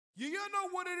You know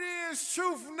what it is,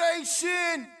 Truth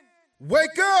Nation.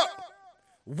 Wake up!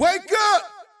 Wake up!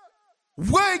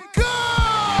 Wake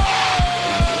up!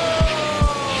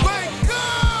 Wake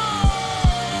up!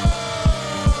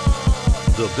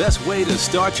 The best way to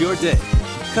start your day.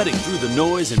 Cutting through the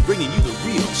noise and bringing you the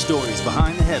real stories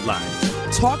behind the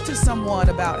headlines. Talk to someone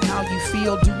about how you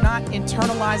feel. Do not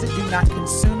internalize it. Do not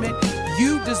consume it.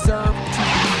 You deserve to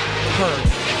be heard.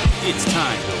 It's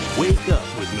time to wake up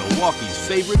with Milwaukee's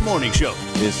favorite morning show.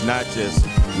 It's not just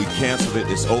we canceled it,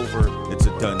 it's over, it's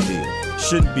a done deal.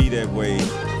 Shouldn't be that way.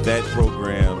 That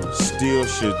program still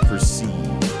should proceed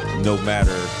no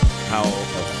matter how a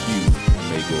few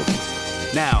may go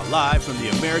against it. Now, live from the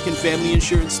American Family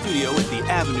Insurance Studio at the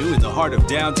Avenue in the heart of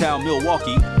downtown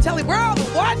Milwaukee. Telly, where all the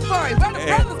watch parties? Where the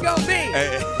brothers gonna be?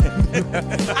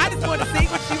 I just want to see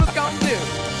what she was gonna do.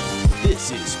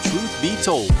 This is Truth Be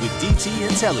Told with DT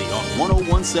and Telly on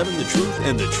 1017 The Truth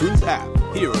and The Truth app.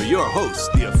 Here are your hosts,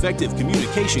 the effective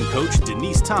communication coach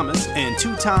Denise Thomas and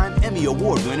two-time Emmy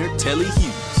Award winner Telly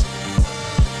Hughes.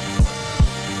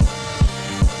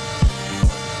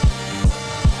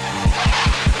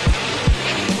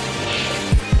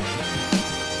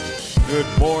 Good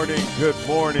morning, good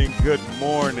morning, good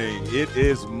morning. It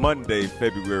is Monday,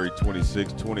 February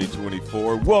 26,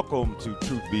 2024. Welcome to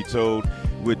Truth Be Told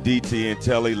with DT and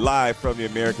Telly, live from the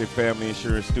American Family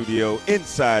Insurance Studio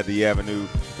inside the Avenue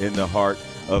in the heart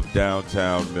of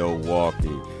downtown Milwaukee.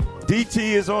 DT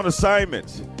is on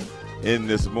assignment. In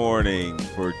this morning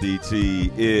for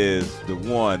DT is the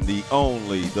one, the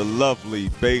only, the lovely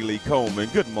Bailey Coleman.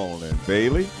 Good morning,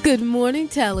 Bailey. Good morning,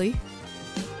 Telly.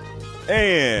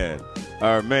 And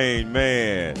our main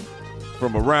man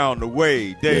from around the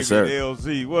way, David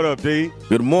LZ. What up, D?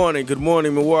 Good morning,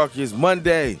 Milwaukee. It's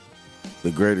Monday, the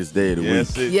greatest day of the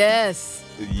week. Yes.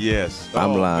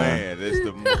 I'm lying. Man, it's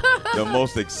the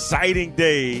most exciting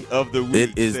day of the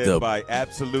week. It is said by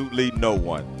absolutely no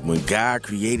one. When God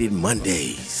created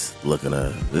Mondays. Looking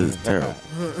at this is terrible.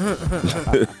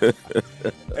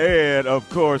 And of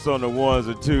course, on the ones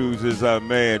and twos is our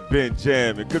man Ben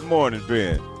Jammin. Good morning,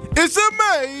 Ben. It's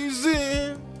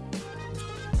amazing.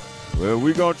 Well,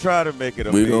 we're going to try to make it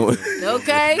amazing.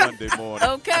 Okay. Monday morning.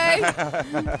 Okay.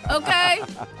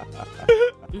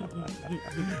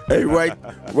 Hey,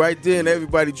 right then,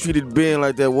 everybody treated Ben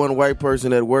like that one white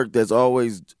person at work that's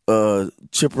always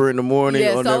chipper in the morning.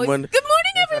 Yes, on that always. Monday. Good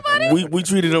morning, everybody. We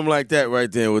treated him like that right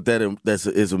then. With that,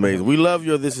 it's amazing. We love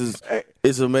you.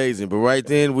 It's amazing. But right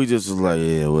then, we just was like,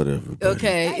 yeah, whatever. Buddy.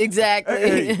 Okay, exactly.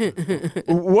 Hey,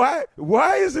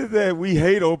 why is it that we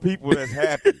hate on people that's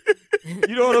happy?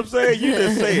 You know what I'm saying? You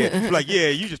just say it. It's like, yeah,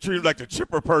 you just treat him like the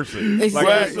chipper person.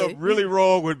 Exactly. Like there's something really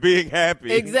wrong with being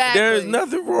happy. Exactly. There is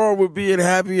nothing wrong with being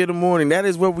happy in the morning. That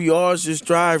is what we all should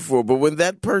strive for. But when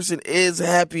that person is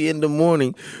happy in the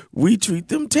morning, we treat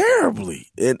them terribly.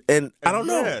 And I don't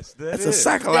know. Yes, that's a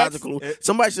psychological.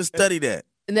 Somebody should study that.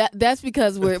 And that's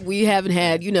because we haven't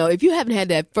had, if you haven't had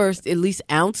that first at least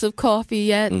ounce of coffee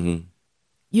yet,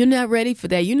 you're not ready for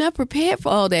that. You're not prepared for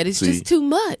all that. It's just too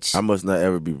much. I must not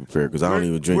ever be prepared because I don't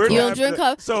even drink coffee. You don't drink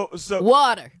coffee? So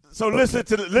water. So listen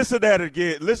to that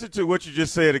again. Listen to what you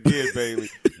just said again, Bailey.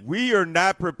 We are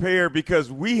not prepared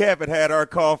because we haven't had our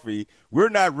coffee. We're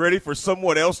not ready for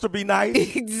someone else to be nice.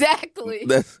 Exactly.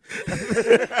 That's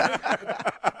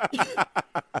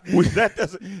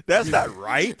not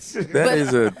right. That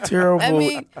is a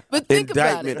terrible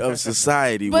indictment of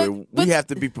society where we have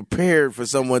to be prepared for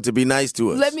someone to be nice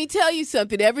to us. Let me tell you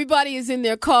something. Everybody is in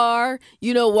their car,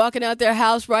 walking out their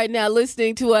house right now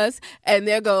listening to us, and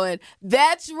they're going,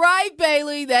 that's right,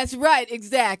 Bailey. That's right.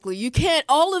 Exactly. You can't,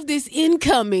 all of this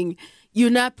incoming, you're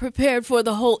not prepared for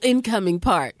the whole incoming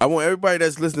part. I want everybody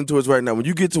that's listening to us right now, when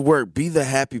you get to work, be the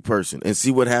happy person and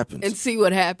see what happens.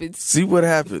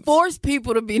 Force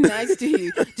people to be nice to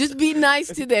you. Just be nice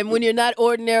to them when you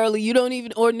don't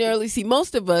even ordinarily see.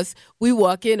 Most of us, we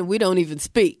walk in and we don't even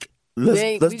speak.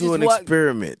 Let's do an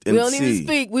experiment and see. We don't even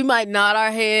speak. We might nod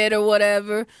our head or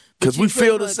whatever. Because we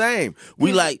feel the same.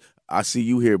 We like, I see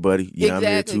you here, buddy. Yeah, exactly.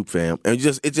 I'm here too, fam. And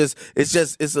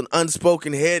it's an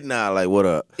unspoken head nod, like, what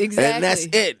up? Exactly. And that's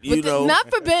it, not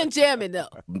for Ben Jammin, though.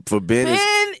 For Ben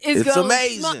it's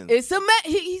amazing. It's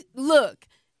amazing. Look,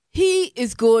 he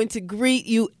is going to greet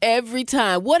you every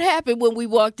time. What happened when we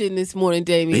walked in this morning,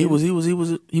 Damien?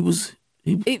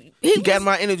 He got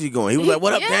my energy going. He was like,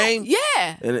 what up, Dame?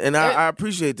 Yeah. And I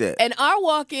appreciate that. And our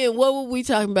walk-in, what were we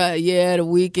talking about? Yeah, the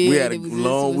weekend. We had a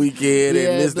long weekend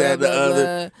and this, that, and the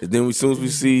other. And then as soon as we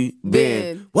see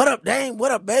Ben, what up, Dame?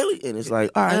 What up, Bailey? And it's like,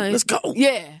 all right, let's go.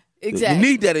 Yeah, exactly.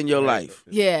 You need that in your life.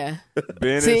 Yeah.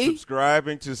 Ben is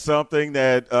subscribing to something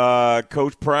that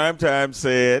Coach Primetime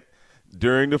said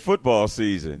during the football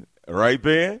season, right,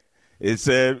 Ben? It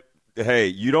said, hey,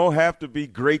 you don't have to be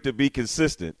great to be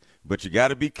consistent, but you got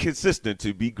to be consistent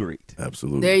to be great.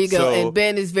 Absolutely. There you go. So, and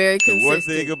Ben is very consistent. One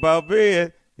thing about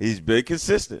Ben, he's been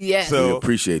consistent. Yes. So we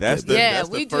appreciate that's that. that's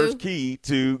the first key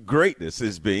to greatness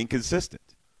is being consistent.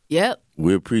 Yep.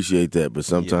 We appreciate that, but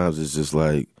sometimes it's just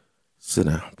like, sit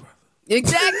down, brother.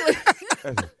 Exactly.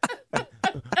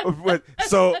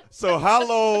 so how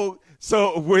long?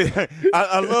 So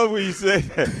I love when you say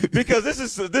that because this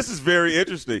is very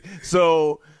interesting.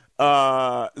 So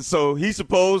he's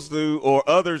supposed to, or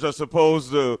others are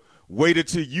supposed to wait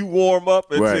until you warm up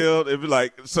until it be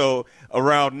like so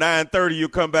around 9:30 you'll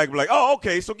come back and be like, oh,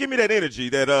 okay, so give me that energy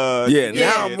that now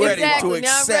I'm ready to accept.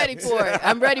 Now I'm ready for it.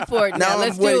 I'm ready for it. Now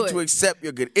let's I'm ready do it. to accept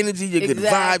your good energy, your good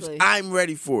Exactly. vibes. I'm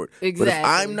ready for it. Exactly. But if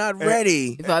I'm not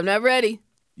ready,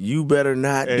 you better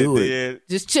not do it.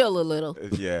 Just chill a little.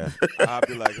 Yeah. I'll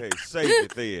be like, hey, save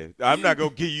it then. I'm not going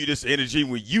to give you this energy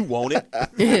when you want it.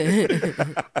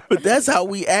 But that's how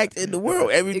we act in the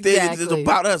world. Everything is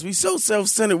about us. We so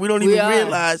self-centered. We don't even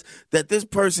realize that this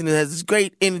person has this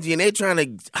great energy and they're trying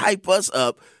to hype us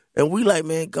up. And we like,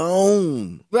 man, go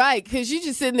on. Right, because you're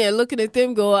just sitting there looking at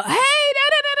them going, hey,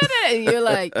 da-da-da-da-da. And you're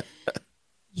like,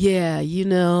 yeah,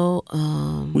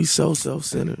 we so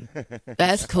self-centered.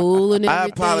 That's cool and everything. I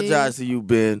apologize to you,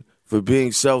 Ben, for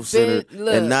being self-centered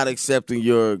and not accepting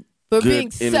your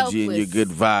good energy and your good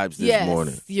vibes this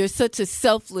morning. You're such a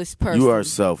selfless person. You are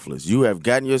selfless. You have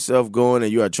gotten yourself going,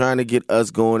 and you are trying to get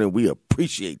us going, and we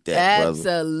appreciate that, brother.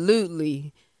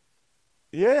 Absolutely.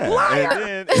 Yeah. And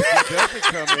then if he doesn't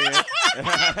come in,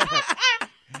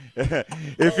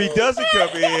 if he doesn't come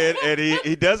in and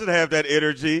he doesn't have that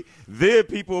energy, then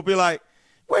people will be like,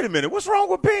 wait a minute, what's wrong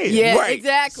with Ben? Yeah,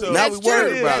 exactly. So that's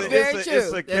true. That's very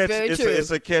true.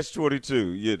 It's a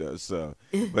catch-22, So,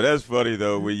 but that's funny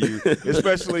though when you,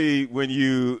 especially when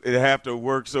you have to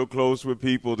work so close with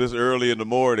people this early in the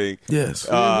morning. Yes.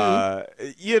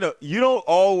 You don't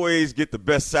always get the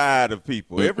best side of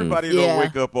people. Everybody don't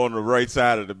wake up on the right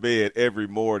side of the bed every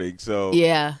morning. So,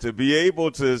 to be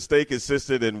able to stay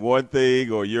consistent in one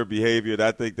thing or your behavior,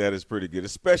 I think that is pretty good,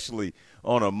 especially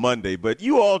on a Monday. But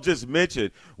you all just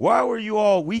mentioned, why were you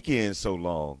all weekend so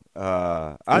long?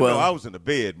 I know I was in the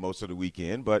bed most of the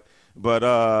weekend, but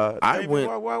why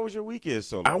was your weekend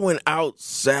so long? I went out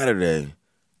Saturday,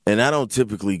 and I don't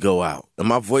typically go out, and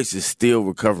my voice is still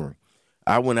recovering.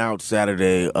 I went out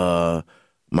Saturday.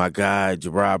 My guy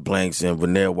Gerard Blanks and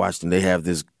Vanair Washington, they have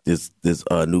this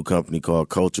new company called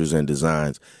Cultures and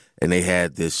Designs, and they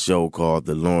had this show called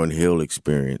the Lauryn Hill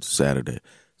Experience Saturday.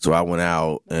 So I went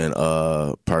out and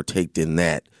partaked in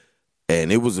that.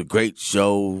 And it was a great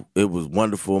show. It was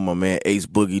wonderful. My man Ace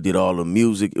Boogie did all the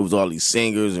music. It was all these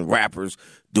singers and rappers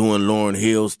doing Lauryn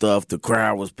Hill stuff. The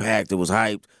crowd was packed. It was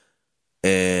hyped.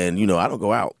 And, I don't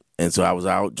go out. And so I was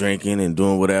out drinking and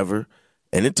doing whatever.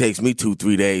 And it takes me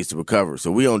 2-3 days to recover. So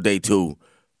we on day 2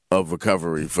 of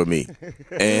recovery for me.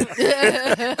 And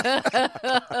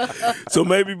so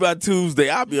maybe by Tuesday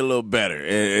I'll be a little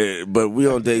better. But we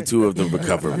on day 2 of the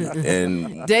recovery.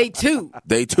 And Day 2.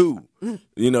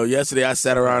 Yesterday I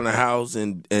sat around the house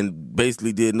and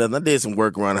basically did nothing. I did some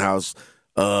work around the house,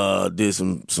 did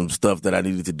some stuff that I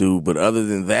needed to do. But other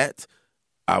than that,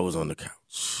 I was on the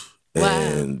couch. Wow.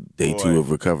 And day 2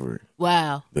 of recovery.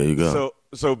 Wow. There you go.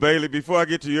 So Bailey, before I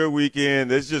get to your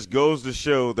weekend, this just goes to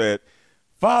show that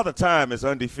Father Time is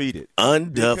undefeated.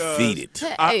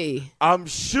 Hey. I'm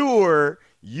sure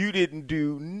you didn't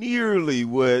do nearly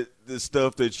what the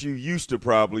stuff that you used to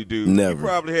probably do. Never. You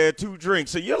probably had 2 drinks.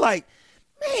 So you're like,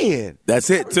 man. That's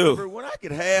it, too. When I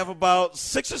could have about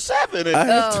 6 or 7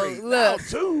 and look.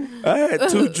 2. I had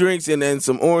 2 drinks and then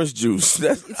some orange juice.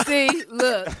 See,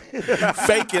 look.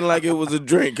 Faking like it was a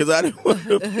drink because I didn't want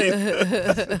to be.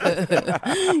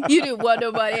 You didn't want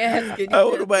nobody asking. I didn't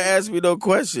want nobody asking me no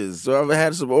questions. So I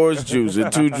had some orange juice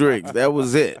and 2 drinks. That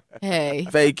was it. Hey.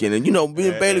 Faking. And, me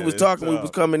and Bailey was talking. We was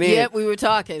coming in. Yep, we were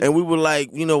talking. And we were like,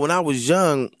 when I was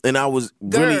young and I was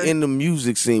really in the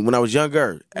music scene, when I was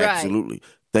younger, absolutely.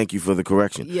 Thank you for the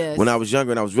correction. Yes. When I was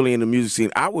younger and I was really in the music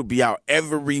scene, I would be out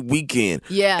every weekend.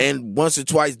 Yeah. And once or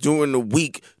twice during the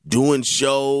week, doing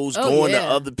shows, going to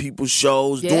other people's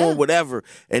shows, doing whatever.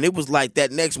 And it was like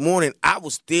that next morning, I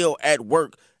was still at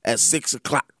work at 6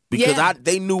 o'clock. Because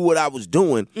they knew what I was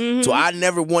doing. Mm-hmm. So I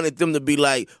never wanted them to be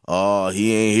like, oh,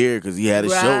 he ain't here because he had a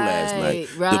show last night.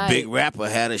 Right. The big rapper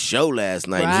had a show last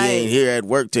night. Right. He ain't here at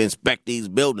work to inspect these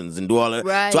buildings and do all that.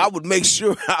 Right. So I would make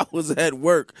sure I was at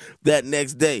work that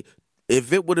next day.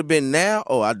 If it would have been now,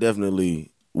 I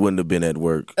definitely wouldn't have been at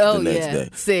work the next day.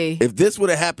 See. If this would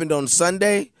have happened on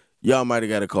Sunday, y'all might have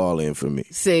got a call in for me.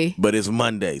 See? But it's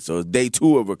Monday, so it's day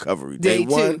 2 of recovery. Day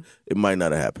 1, it might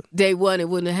not have happened. Day 1, it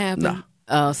wouldn't have happened? Nah.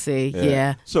 Oh, see,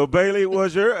 yeah. So, Bailey,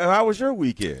 how was your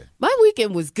weekend? My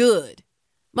weekend was good.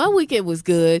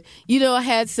 You know, I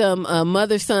had some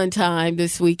mother-son time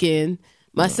this weekend.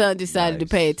 My son decided to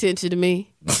pay attention to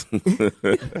me.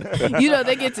 You know,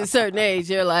 they get to a certain age,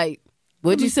 they're like,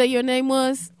 what'd you say your name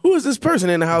was? Who is this person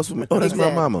in the house with me? Oh, that's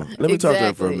my mama. Let me talk to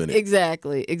her for a minute.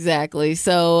 Exactly.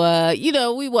 So, you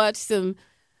know, we watched some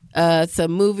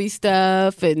movie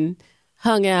stuff and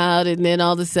hung out, and then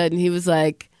all of a sudden he was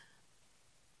like,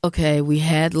 okay, we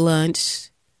had lunch.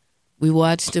 We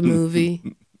watched a movie.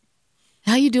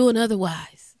 How you doing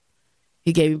otherwise?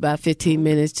 He gave me about 15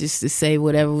 minutes just to say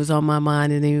whatever was on my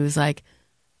mind, and then he was like,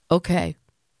 okay,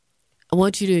 I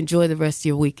want you to enjoy the rest of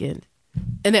your weekend.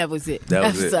 And that was it. That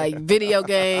was it. Like video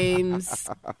games,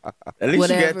 At least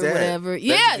whatever, you got that. whatever. That's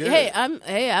Yeah,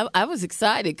 good. I was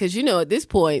excited because, you know, at this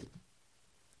point,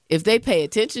 if they pay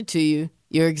attention to you,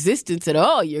 your existence at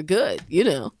all, you're good, you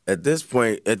know. At this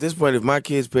point, if my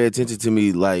kids pay attention to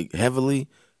me like heavily,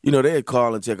 you know, they'd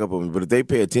call and check up on me. But if they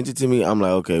pay attention to me, I'm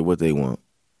like, okay, what they want?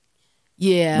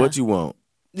 Yeah. What you want?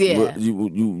 Yeah. What,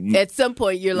 you At some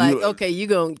point, you're like, okay,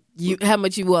 how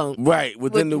much you want? Right.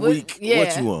 Within the week, yeah.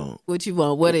 what you want? What you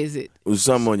want? What is it? With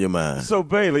something on your mind. So,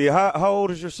 Bailey, how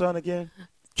old is your son again?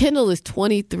 Kendall is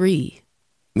 23.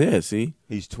 Yeah, see?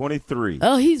 He's 23.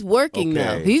 Oh, he's working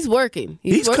now. He's working.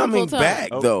 He's working coming full-time. back,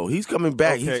 though. He's coming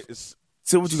back. Okay.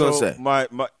 So what you going to say?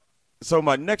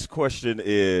 My next question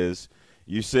is,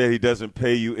 you said he doesn't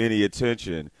pay you any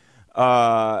attention.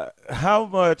 How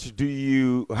much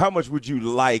would you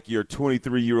like your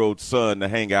 23-year-old son to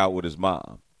hang out with his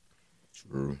mom?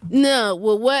 True. No,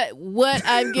 well, what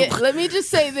I'm getting, let me just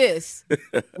say this.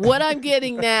 What I'm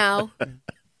getting now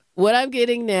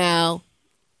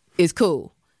is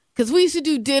cool. Because we used to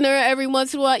do dinner every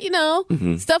once in a while, you know,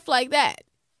 stuff like that.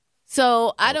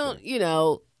 So I don't, you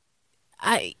know,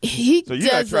 So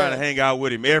you're not trying to hang out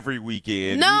with him every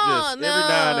weekend. No, every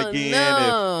now and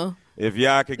again, if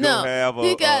y'all could go have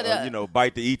a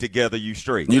bite to eat together, you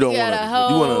straight. You don't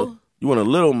want you want a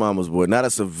little mama's boy, not a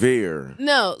severe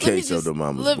case of the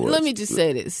mama's boy. Let me just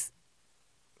say this.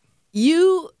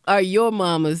 You are your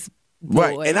mama's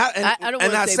boy. Right, and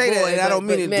I say that, and I don't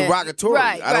mean it derogatory.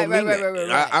 Right, I don't mean that.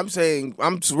 Right. I'm saying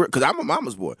because I'm a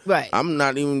mama's boy. Right. I'm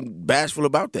not even bashful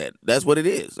about that. That's what it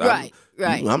is. Right.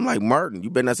 I'm like Martin. You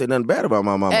better not say nothing bad about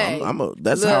my mama. Hey,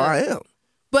 that's how I am.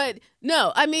 But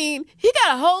no, I mean, he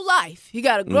got a whole life. He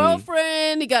got a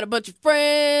girlfriend. He got a bunch of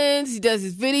friends. He does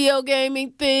his video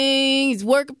gaming thing. He's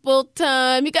working full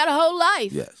time. He got a whole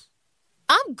life. Yes.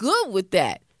 I'm good with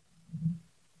that.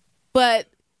 But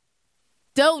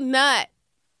don't not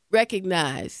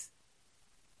recognize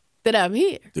that I'm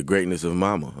here. The greatness of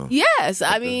mama, huh? Yes.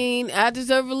 I mean, I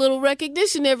deserve a little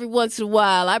recognition every once in a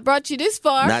while. I brought you this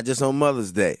far. Not just on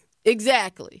Mother's Day.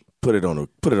 Exactly. Put it on a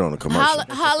commercial.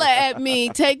 Holla at me.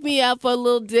 Take me out for a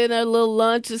little dinner, a little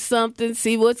lunch or something.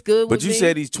 See what's good with me. But you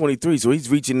said he's 23, so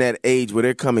he's reaching that age where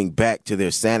they're coming back to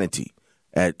their sanity.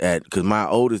 Because my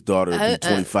oldest daughter will be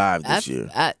 25 this year.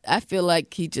 I feel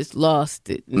like he just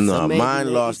lost it. No,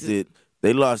 mine lost it.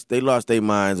 They lost their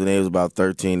minds when they was about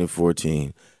 13 and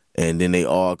 14, and then they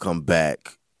all come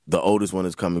back. The oldest one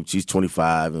is coming. She's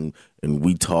 25, and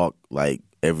we talk like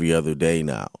every other day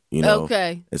now, you know?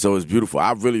 Okay. And so it's beautiful.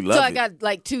 I really love it. So I got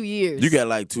like 2 years. You got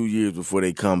like 2 years before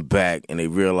they come back and they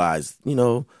realize, you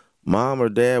know, mom or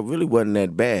dad really wasn't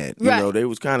that bad. You know, they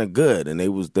was kind of good and they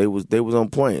was on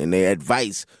point. And their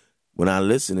advice when I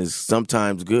listen is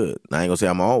sometimes good. I ain't gonna say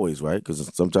I'm always right because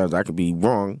sometimes I could be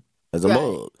wrong as a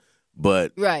mug.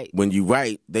 But when you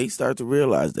right, they start to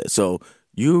realize that. So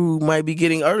you might be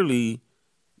getting early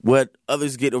what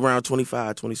others get around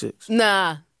 25, 26.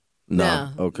 Nah. No.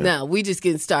 Okay. No, we just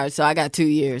getting started, so I got 2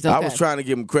 years. Okay. I was trying to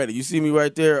give him credit. You see me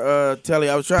right there, Telly?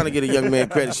 I was trying to get a young man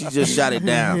credit. She just shot it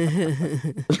down.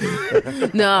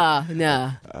 Nah.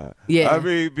 Yeah. I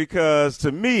mean, because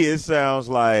to me, it sounds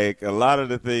like a lot of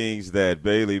the things that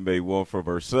Bailey may want from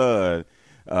her son,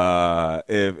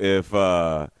 if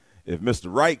Mr.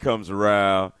 Wright comes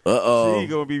around, she's going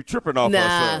to be tripping off her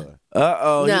son. He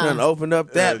done opened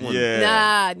up that one.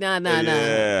 Yeah. Nah.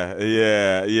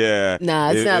 Yeah.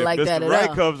 Nah, it's not like Mr. that at Wright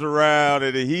all. comes around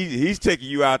and he's taking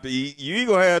you out to eat, you ain't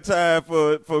going to have time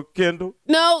for Kendall.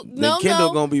 No.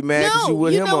 Kendall going to be mad because you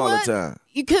with him all the time.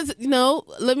 Because,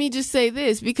 let me just say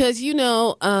this. Because,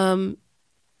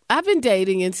 I've been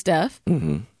dating and stuff.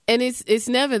 Mm-hmm. And it's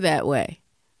never that way.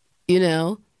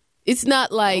 It's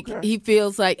not like he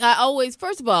feels like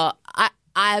first of all, I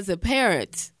as a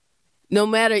parent, no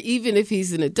matter even if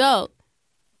he's an adult,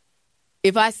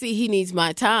 if I see he needs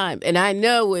my time, and I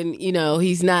know when,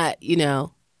 he's not,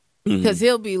 because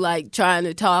he'll be like trying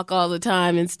to talk all the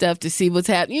time and stuff to see what's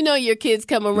happening. Your kids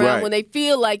come around when they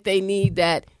feel like they need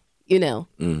that,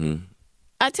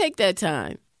 I take that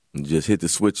time. Just hit the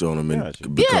switch on him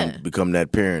and become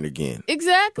that parent again.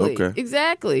 Exactly. Okay.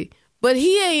 Exactly. But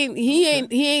he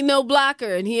ain't no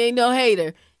blocker and he ain't no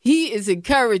hater. He is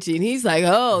encouraging. He's like,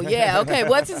 oh yeah, okay,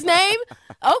 what's his name?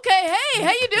 Okay, hey,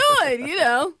 how you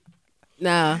doing?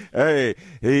 Nah. Hey,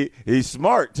 he's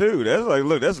smart too. That's like,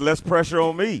 look, that's less pressure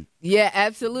on me. Yeah,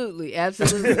 absolutely.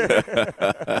 Absolutely.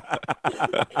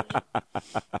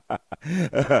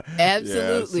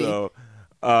 Absolutely. Yeah,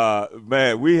 so,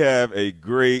 man, we have a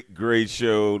great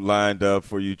show lined up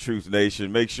for you, Truth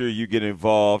Nation. Make sure you get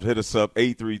involved. Hit us up,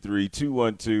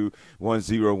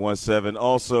 833-212-1017.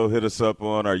 Also, hit us up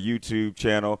on our YouTube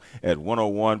channel at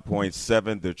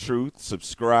 101.7 The Truth.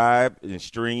 Subscribe and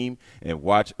stream and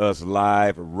watch us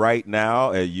live right now.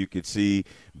 As you can see,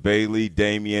 Bailey,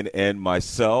 Damian, and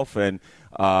myself. And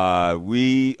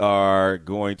we are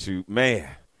going to,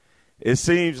 it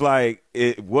seems like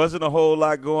it wasn't a whole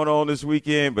lot going on this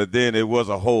weekend, but then it was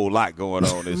a whole lot going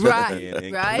on this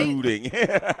weekend,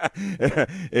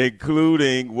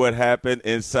 including what happened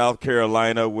in South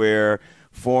Carolina where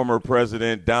former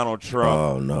President Donald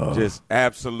Trump just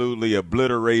absolutely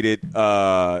obliterated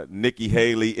Nikki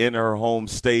Haley in her home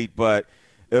state. But,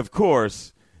 of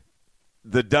course,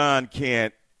 the Don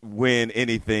can't win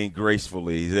anything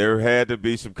gracefully. There had to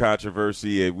be some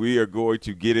controversy, and we are going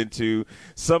to get into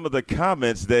some of the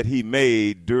comments that he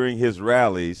made during his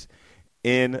rallies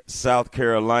in South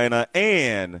Carolina.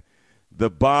 And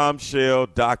the bombshell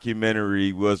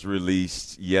documentary was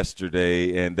released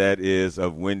yesterday, and that is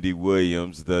of Wendy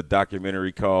Williams, the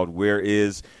documentary called Where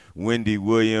is Wendy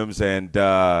Williams? And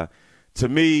to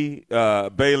me,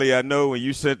 Bailey, I know when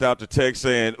you sent out the text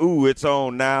saying, ooh, it's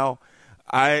on now,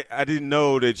 I didn't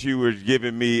know that you were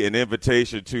giving me an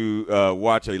invitation to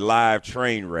watch a live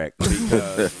train wreck,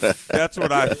 because that's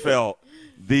what I felt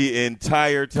the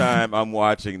entire time I'm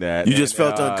watching that. You just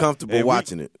felt uncomfortable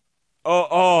watching it.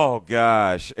 Oh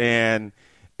gosh, and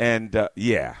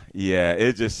yeah,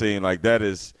 it just seemed like that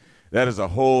is a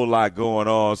whole lot going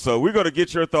on. So we're going to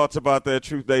get your thoughts about that,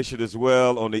 Truth Nation, as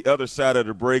well. On the other side of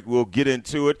the break, we'll get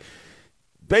into it.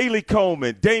 Bailey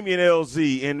Coleman, Damian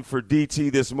LZ in for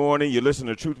DT this morning. You're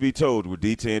listening to Truth Be Told with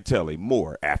DT and Telly.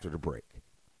 More after the break.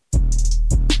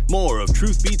 More of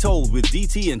Truth Be Told with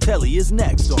DT and Telly is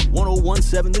next on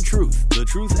 101.7 The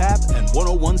Truth app, and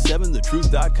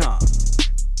 101.7thetruth.com.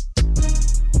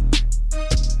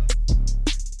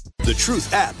 The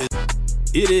Truth app.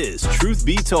 It is Truth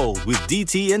Be Told with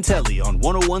DT and Telly on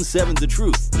 101.7 The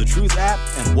Truth app,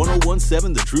 and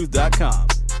 101.7thetruth.com.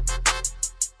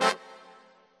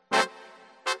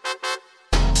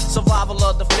 Survival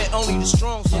of the fit, only the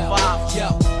strong survive. Yo,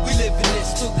 we live in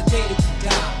this till the day that we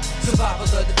die. Survival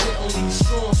of the fit, only the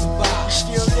strong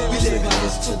survive. We live in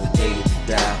this till the day that we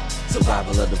die.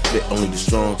 Survival of the fit, only the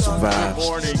strong survive.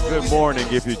 Good morning.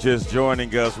 If you're just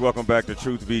joining us, welcome back to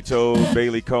Truth Be Told.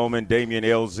 Bailey Coleman, Damian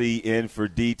LZ in for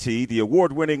DT. The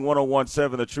award-winning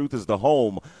 101.7 The Truth is the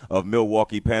home of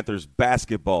Milwaukee Panthers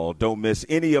basketball. Don't miss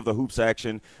any of the hoops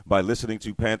action by listening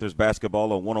to Panthers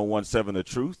basketball on 101.7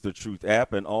 The Truth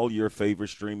app, and all your favorite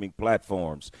streaming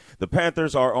platforms. The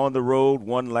Panthers are on the road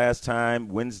one last time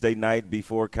Wednesday night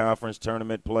before conference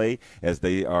tournament play, as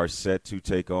they are set to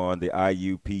take on the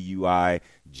IUPUI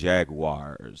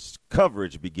Jaguars.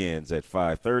 Coverage begins at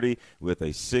 5:30 with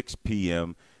a 6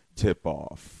 p.m.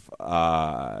 tip-off.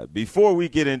 Before we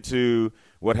get into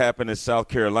what happened in South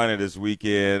Carolina this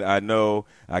weekend, I know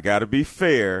I got to be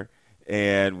fair,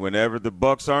 and whenever the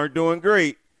Bucks aren't doing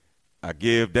great, I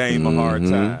give Dame a hard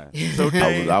time. So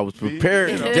Dame, I was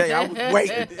prepared today. I was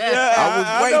waiting. I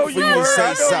was waiting for you to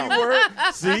say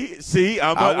something. See,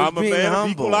 I'm a man humble. of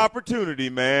equal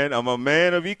opportunity, man. I'm a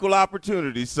man of equal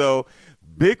opportunity. So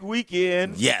big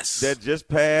weekend. Yes. That just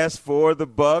passed for the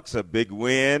Bucks. A big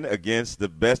win against the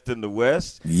best in the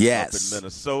West. Yes. Up in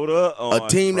Minnesota. On a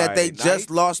team Friday that they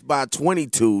just lost by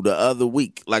 22 the other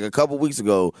week. Like a couple weeks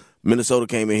ago, Minnesota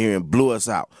came in here and blew us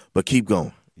out. But keep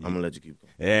going. I'm going to let you keep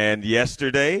going. And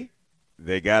yesterday,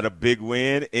 they got a big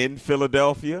win in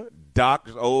Philadelphia,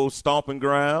 Doc's old stomping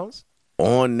grounds.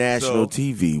 On national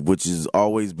TV, which has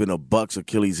always been a Bucks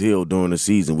Achilles heel during the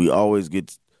season. We always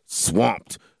get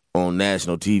swamped on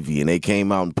national TV, and they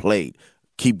came out and played.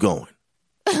 Keep going.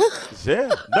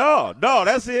 Yeah. No,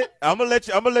 that's it. I'm gonna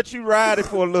let you ride it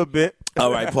for a little bit.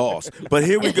 All right, pause. But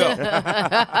here we go.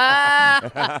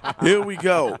 Here we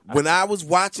go. When I was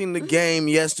watching the game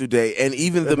yesterday, and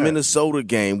even the Minnesota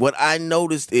game, what I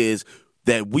noticed is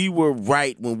that we were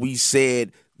right when we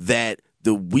said that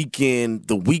the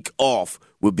week off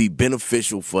would be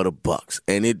beneficial for the Bucks.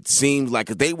 And it seems like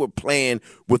they were playing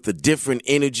with a different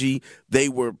energy. They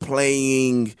were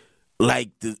playing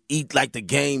like the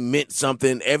game meant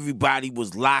something. Everybody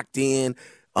was locked in.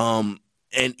 And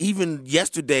even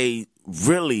yesterday,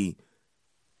 really,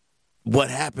 what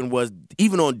happened was,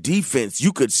 even on defense,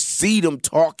 you could see them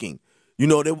talking. You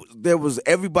know, there was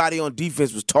everybody on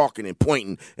defense was talking and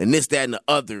pointing and this, that, and the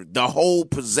other, the whole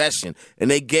possession. And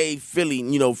they gave Philly,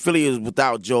 Philly is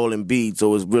without Joel Embiid,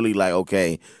 so it's really like,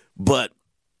 okay. But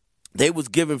they was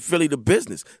giving Philly the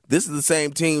business. This is the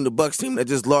same team, the Bucks team, that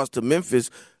just lost to Memphis,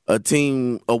 a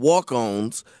team of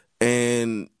walk-ons,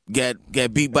 and got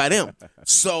beat by them.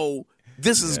 So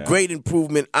this is great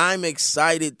improvement. I'm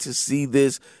excited to see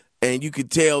this, and you could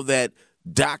tell that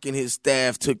Doc and his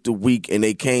staff took the week and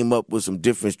they came up with some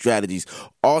different strategies.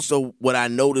 Also, what I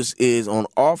noticed is on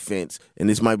offense, and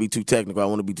this might be too technical, I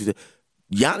want to be too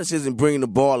Giannis isn't bringing the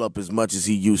ball up as much as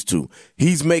he used to.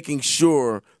 He's making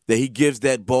sure that he gives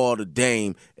that ball to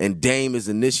Dame, and Dame is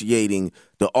initiating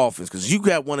the offense. Because you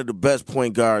got one of the best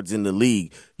point guards in the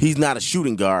league. He's not a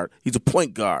shooting guard. He's a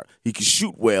point guard. He can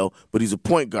shoot well, but he's a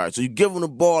point guard. So you give him the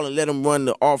ball and let him run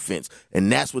the offense.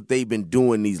 And that's what they've been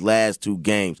doing these last two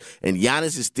games. And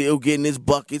Giannis is still getting his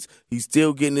buckets. He's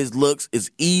still getting his looks.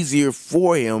 It's easier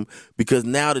for him because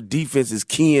now the defense is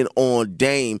keying on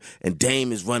Dame, and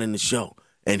Dame is running the show.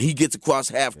 And he gets across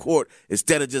half court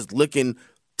instead of just looking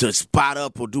to spot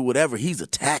up or do whatever. He's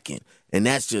attacking, and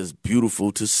that's just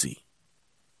beautiful to see.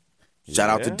 Shout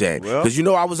out to Dame. Because,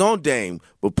 I was on Dame,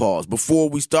 but pause. Before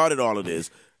we started all of this,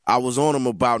 I was on him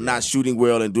about not shooting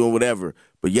well and doing whatever.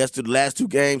 But the last two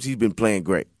games, he's been playing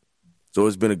great. So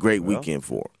it's been a great weekend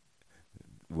for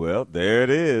him. Well, there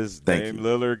it is. Dame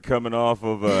Lillard coming off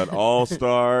of an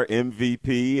all-star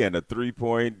MVP and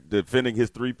defending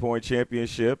his three-point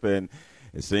championship, and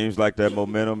it seems like that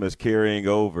momentum is carrying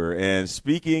over. And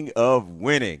speaking of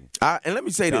winning, and let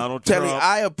me say this, Telly,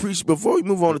 I appreciate, before we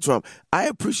move on to Trump, I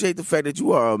appreciate the fact that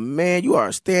you are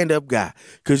a stand-up guy,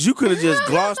 because you could have just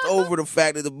glossed over the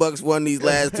fact that the Bucks won these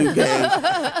last two games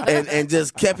and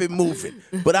just kept it moving.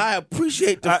 But I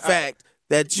appreciate the fact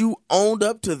that you owned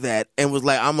up to that and was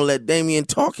like, I'm going to let Damian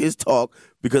talk his talk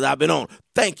because I've been on.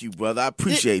 Thank you, brother. I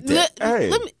appreciate that.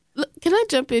 Can I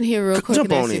jump in here real quick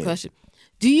and ask you a question?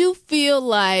 Do you feel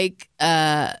like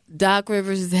Doc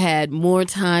Rivers has had more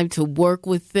time to work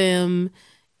with them,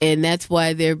 and that's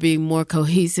why they're being more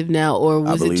cohesive now, or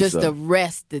was it just the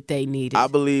rest that they needed? I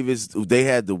believe they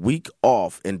had the week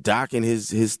off, and Doc and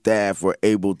his staff were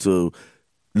able to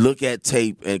look at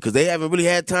tape, and because they haven't really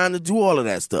had time to do all of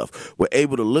that stuff, we're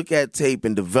able to look at tape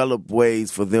and develop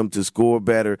ways for them to score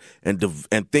better and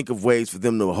think of ways for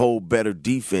them to hold better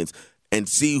defense, and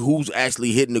see who's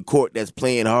actually hitting the court that's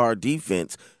playing hard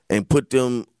defense and put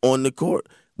them on the court.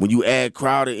 When you add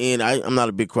Crowder in, I'm not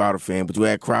a big Crowder fan, but you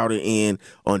add Crowder in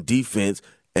on defense,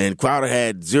 and Crowder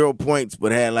had 0 points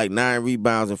but had like 9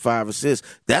 rebounds and 5 assists.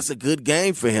 That's a good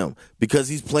game for him because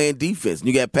he's playing defense. And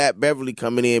you got Pat Beverly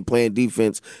coming in playing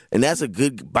defense, and that's a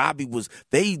good – Bobby was –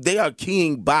 they are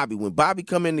keying Bobby. When Bobby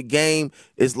come in the game,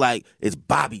 it's like it's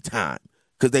Bobby time,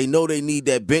 because they know they need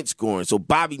that bench scoring. So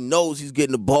Bobby knows he's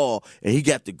getting the ball, and he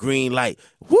got the green light.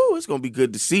 Woo, it's going to be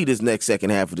good to see this next second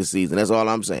half of the season. That's all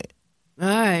I'm saying. All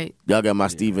right. Y'all got my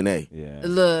Stephen A. Yeah.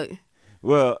 Look.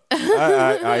 Well,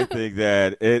 I think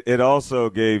that it also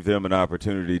gave them an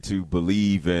opportunity to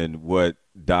believe in what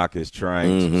Doc is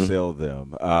trying to sell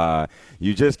them.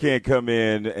 You just can't come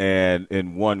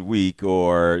in 1 week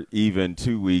or even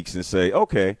 2 weeks and say,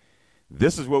 okay,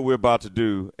 this is what we're about to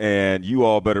do, and you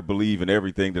all better believe in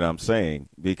everything that I'm saying,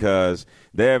 because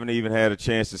they haven't even had a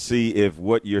chance to see if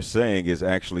what you're saying is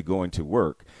actually going to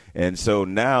work. And so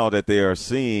now that they are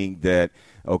seeing that,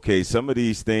 okay, some of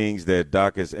these things that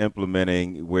Doc is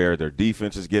implementing where their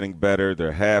defense is getting better,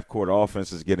 their half-court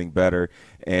offense is getting better,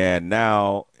 and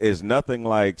now is nothing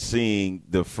like seeing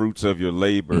the fruits of your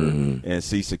labor and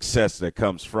see success that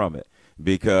comes from it.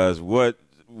 Because what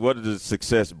does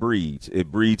success breeds? It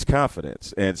breeds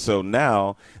confidence. And so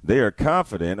now they are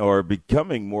confident, or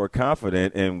becoming more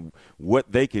confident in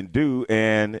what they can do.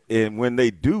 And when they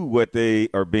do what they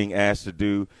are being asked to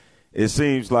do, it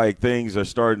seems like things are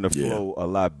starting to flow a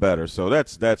lot better. So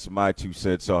that's my 2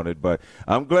 cents on it. But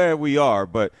I'm glad we are.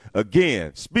 But,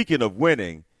 again, speaking of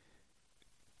winning,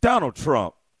 Donald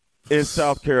Trump in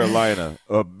South Carolina,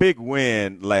 a big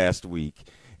win last week.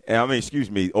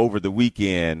 Over the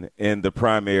weekend in the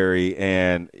primary,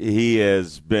 and he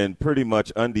has been pretty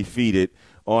much undefeated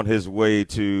on his way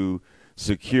to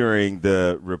securing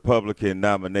the Republican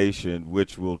nomination,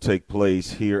 which will take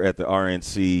place here at the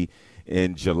RNC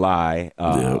in July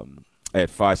at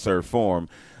Fiserv Forum.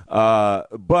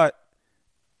 But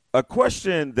a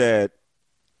question that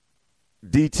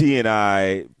DT and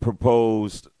I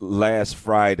proposed last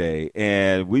Friday,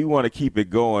 and we want to keep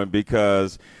it going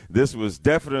because this was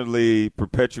definitely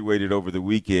perpetuated over the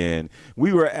weekend.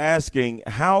 We were asking,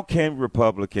 how can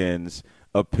Republicans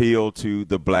appeal to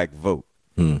the black vote?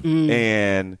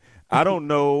 And I don't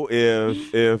know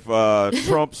if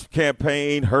Trump's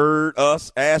campaign heard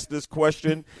us ask this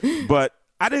question, but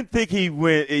I didn't think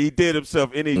he did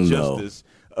himself any justice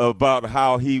about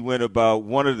how he went about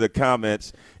one of the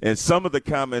comments and some of the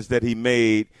comments that he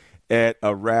made at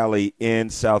a rally in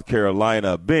South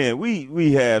Carolina. Ben,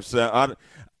 we have some.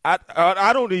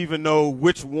 I don't even know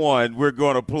which one we're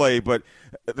going to play, but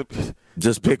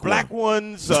just pick black one.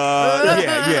 ones.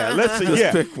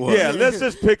 Let's pick one. Yeah, let's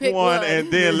just pick one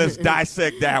and then let's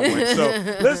dissect that one. So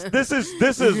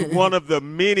this is one of the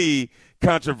many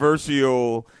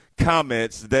controversial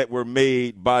comments that were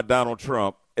made by Donald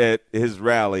Trump at his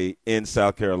rally in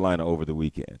South Carolina over the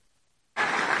weekend.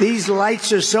 These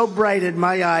lights are so bright in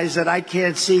my eyes that I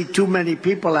can't see too many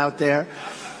people out there.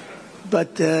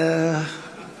 But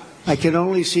I can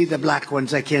only see the black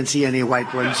ones. I can't see any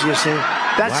white ones. You see?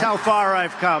 That's how far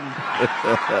I've come.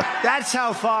 That's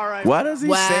how far I've come. Why does he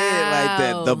say it like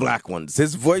that? The black ones.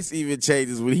 His voice even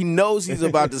changes when he knows he's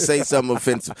about to say something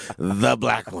offensive. The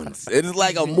black ones. It is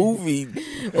like a movie.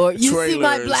 Or you see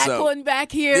my black something. one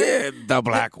back here? Yeah, the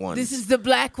black ones. This is the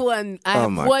black one. I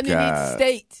have one in each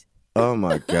state. Oh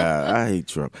my God, I hate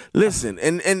Trump. Listen,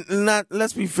 and not.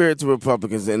 Let's be fair to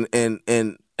Republicans, and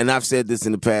I've said this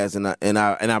in the past, and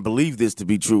I believe this to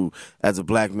be true as a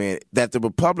black man, that the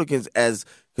Republicans as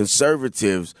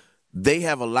conservatives, they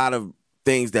have a lot of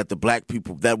things that the black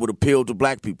people that would appeal to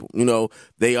black people. You know,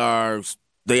 they are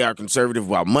conservative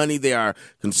about money. They are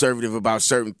conservative about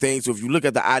certain things. So if you look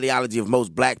at the ideology of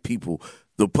most black people,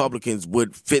 the Republicans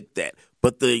would fit that.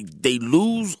 But they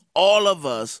lose all of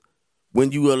us when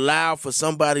you allow for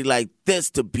somebody like this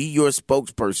to be your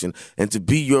spokesperson and to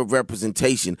be your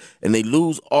representation, and they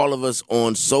lose all of us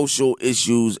on social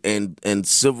issues and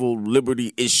civil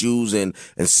liberty issues and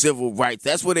civil rights.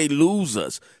 That's where they lose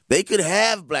us. They could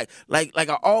have black, like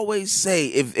I always say,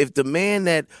 if the man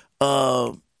that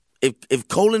if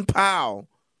Colin Powell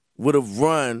would have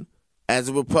run as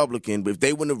a Republican, but if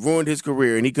they wouldn't have ruined his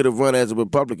career and he could have run as a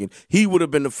Republican, he would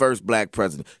have been the first black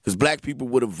president because black people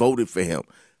would have voted for him.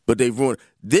 But they've ruined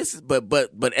this.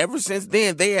 But ever since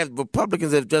then,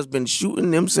 Republicans have just been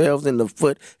shooting themselves in the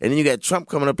foot. And then you got Trump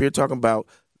coming up here talking about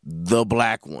the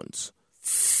black ones.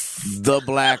 The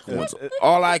black ones.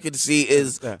 All I can see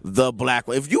is the black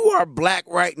one. If you are black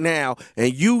right now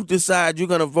and you decide you're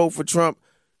going to vote for Trump,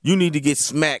 you need to get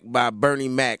smacked by Bernie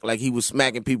Mac like he was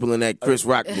smacking people in that Chris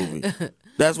Rock movie.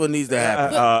 That's what needs to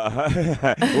happen.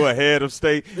 Well, head of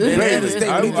state. Head of state.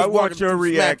 I want your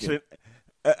reaction.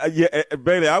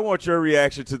 Bailey, I want your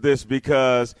reaction to this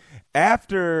because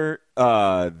after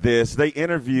this, they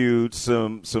interviewed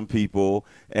some people,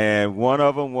 and one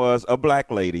of them was a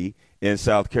black lady in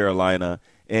South Carolina,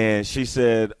 and she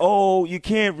said, "Oh, you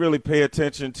can't really pay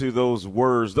attention to those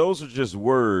words. Those are just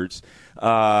words.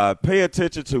 Pay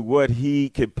attention to what he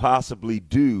could possibly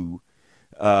do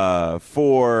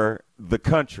for the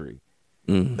country."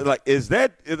 Like, is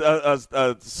that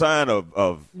a sign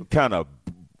of kind of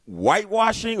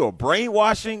whitewashing or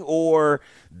brainwashing, or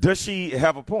does she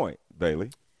have a point, Bailey?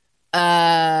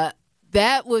 That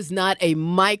was not a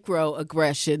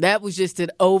microaggression. That was just an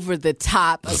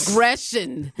over-the-top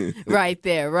aggression right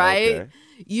there, right? Okay.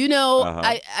 You know,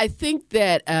 I think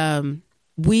that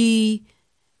we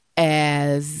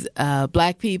as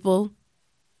black people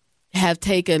have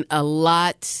taken a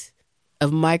lot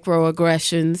of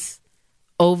microaggressions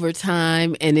over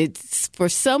time, and it's for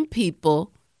some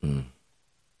people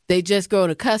they just grown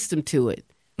accustomed to it.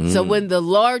 So when the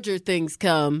larger things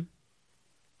come,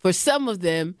 for some of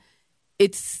them,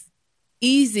 it's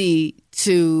easy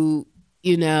to,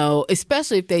 you know,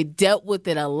 especially if they dealt with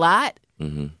it a lot,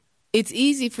 it's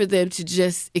easy for them to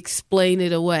just explain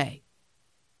it away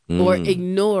or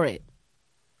ignore it.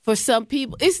 For some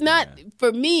people, it's not,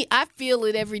 for me, I feel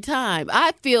it every time.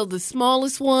 I feel the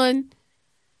smallest one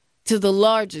to the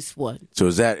largest one. So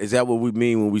is that what we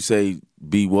mean when we say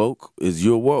be woke? Is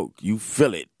you're woke? You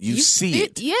feel it. You see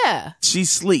it. Yeah. She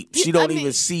sleeps. She don't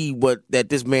even see that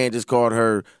this man just called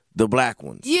her the black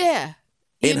ones. Yeah.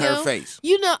 In her face.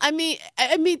 You know, I mean,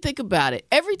 think about it.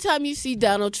 Every time you see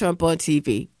Donald Trump on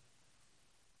TV,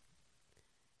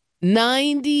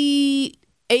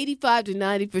 85 to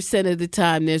 90% of the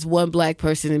time, there's one black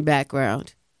person in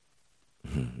background.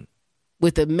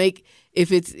 With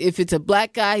if it's a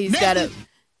black guy, he's got a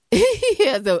He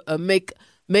has a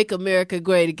Make America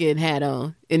Great Again hat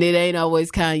on, and it ain't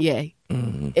always Kanye.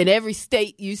 Mm-hmm. In every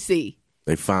state you see,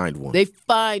 they find one. Hey,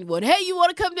 you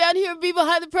want to come down here and be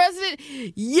behind the president?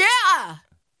 Yeah.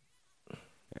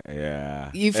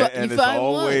 Yeah. You it's find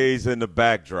always one. In the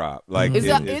backdrop. Like it's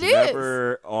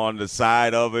never on the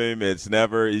side of him. It's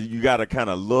never, you got to kind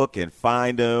of look and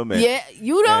find him. And, yeah,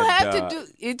 you don't have to do,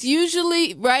 it's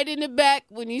usually right in the back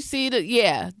when you see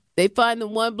they find the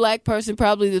one black person,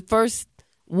 probably the first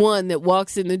one that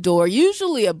walks in the door,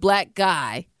 usually a black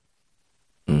guy,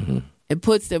 and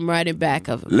puts them right in back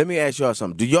of him. Let me ask y'all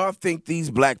something. Do y'all think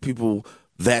these black people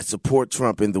that support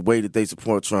Trump in the way that they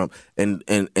support Trump and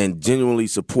genuinely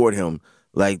support him,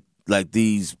 like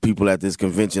these people at this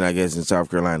convention, I guess, in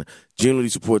South Carolina, genuinely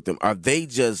support them, are they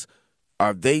just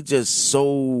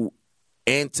so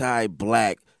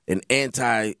anti-black and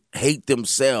anti-hate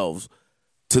themselves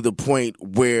to the point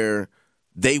where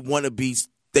they want to be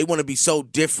so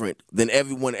different than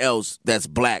everyone else that's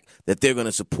black that they're going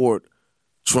to support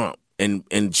Trump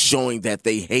and showing that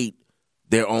they hate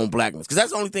their own blackness? Because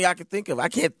that's the only thing I can think of. I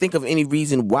can't think of any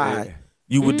reason why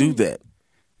you would do that.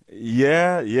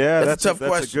 Yeah, that's a tough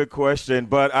question. That's a good question.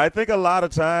 But I think a lot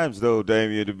of times, though,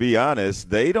 Damien, to be honest,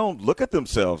 they don't look at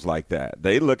themselves like that.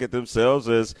 They look at themselves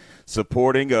as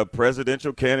supporting a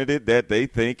presidential candidate that they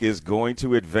think is going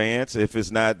to advance, if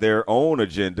it's not their own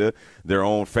agenda, their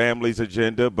own family's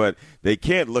agenda. But they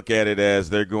can't look at it as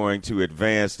they're going to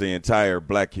advance the entire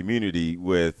black community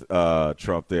with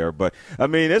Trump there. But, I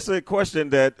mean, it's a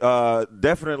question that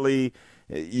definitely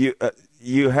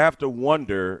you have to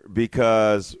wonder,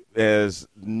 because as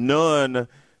none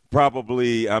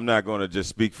probably, I'm not going to just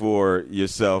speak for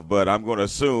yourself, but I'm going to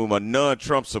assume a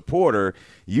non-Trump supporter,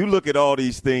 you look at all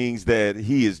these things that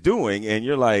he is doing and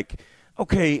you're like,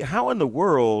 okay, how in the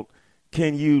world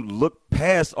can you look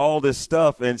past all this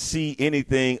stuff and see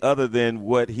anything other than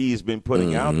what he's been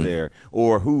putting out there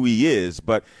or who he is?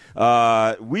 But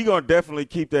we're going to definitely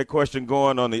keep that question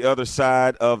going on the other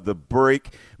side of the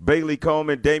break. Bailey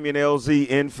Coleman, Damien LZ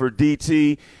in for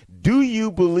DT. Do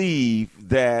you believe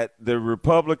that the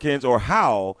Republicans, or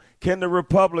how can the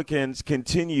Republicans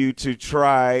continue to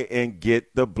try and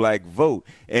get the black vote?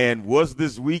 And was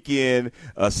this weekend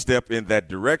a step in that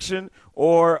direction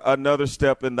or another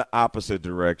step in the opposite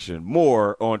direction?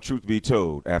 More on Truth Be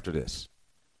Told after this.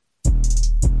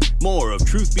 More of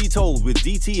Truth Be Told with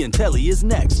DT and Telly is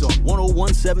next on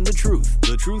 1017 The Truth,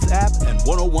 The Truth app, and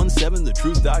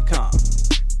 1017thetruth.com.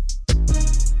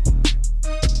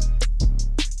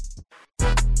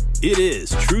 It is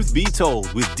Truth Be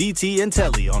Told with DT and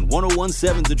Telly on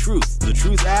 1017 The Truth, The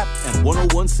Truth app, and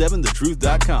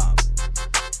 1017thetruth.com.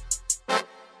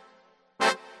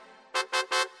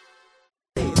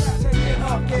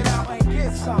 Get out and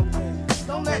get something.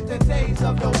 Don't let the days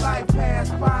of your life pass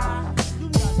by. You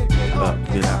need to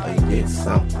get out and get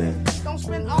something. Don't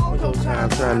spend all your time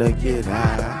trying to get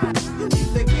high. You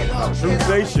need to get up. Truth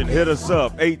Nation, hit us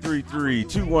up,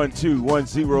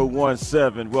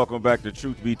 833-212-1017. Welcome back to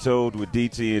Truth Be Told with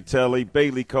DT and Telly.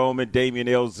 Bailey Coleman, Damien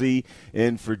LZ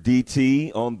in for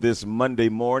DT on this Monday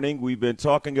morning. We've been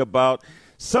talking about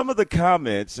some of the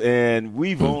comments, and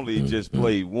we've only just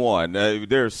played one.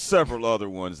 There are several other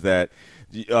ones that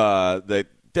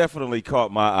definitely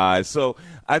caught my eye. So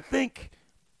I think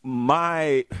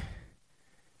my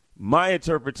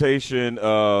interpretation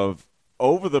of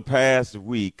over the past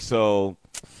week, so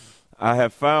I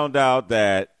have found out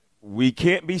that we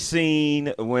can't be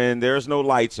seen when there's no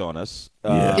lights on us,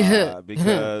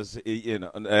 because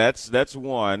that's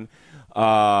one. We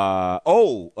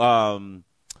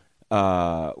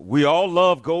all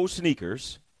love gold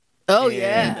sneakers. Oh,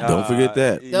 yeah. Don't forget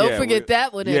that. Don't forget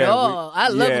that one at all. I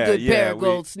love a good pair of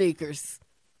gold sneakers.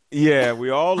 Yeah, we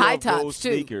all High love tops, gold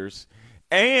too. sneakers.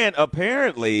 And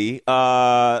apparently,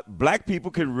 black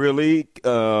people can really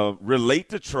relate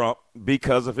to Trump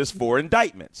because of his 4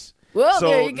 indictments. Well, so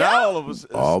there you go. now all of us,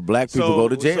 all black people go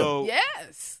to jail. So,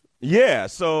 Yes. yeah,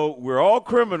 so we're all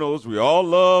criminals. We all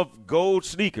love gold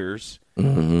sneakers.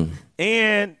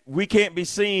 And we can't be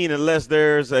seen unless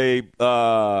there's a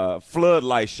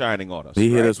floodlight shining on us.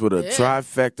 He hit us with a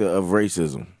trifecta of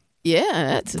racism. Yeah,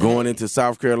 that's Going into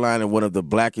South Carolina, one of the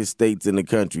blackest states in the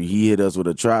country, he hit us with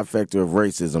a trifecta of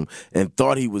racism and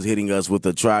thought he was hitting us with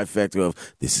a trifecta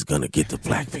of, this is going to get the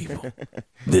black people.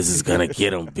 This is going to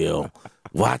get them, Bill.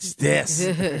 Watch this.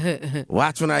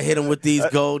 Watch when I hit him with these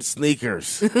gold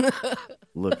sneakers.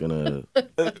 Looking at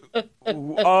it.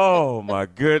 Oh, my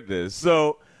goodness.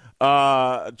 So,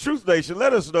 Truth Nation,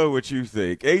 let us know what you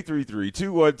think.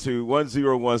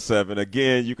 833-212-1017.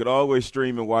 Again, you can always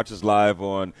stream and watch us live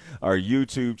on our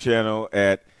YouTube channel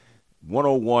at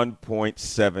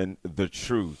 101.7 The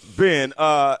Truth. Ben,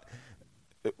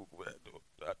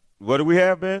 what do we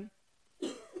have, Ben?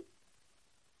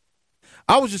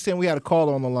 I was just saying we had a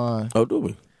caller on the line. Oh, do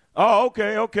we? Oh,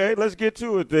 okay. Let's get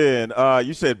to it then.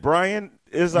 You said Brian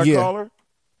is our caller?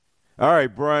 All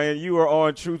right, Brian, you are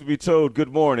on Truth Be Told. Good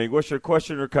morning. What's your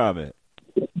question or comment?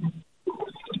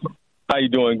 How you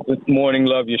doing? Good morning.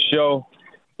 Love your show.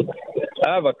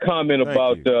 I have a comment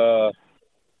about the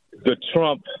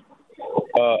Trump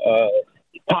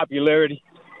popularity.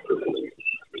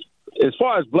 As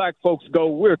far as black folks go,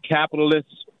 we're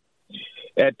capitalists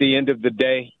at the end of the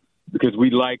day because we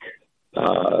like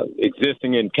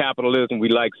existing in capitalism. We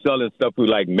like selling stuff. We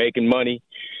like making money.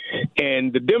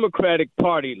 And the Democratic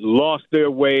Party lost their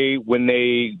way when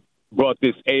they brought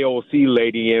this AOC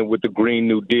lady in with the Green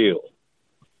New Deal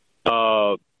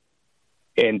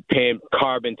and paying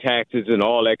carbon taxes and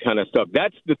all that kind of stuff.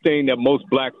 That's the thing that most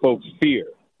black folks fear.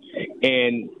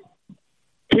 And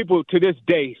people to this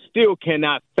day still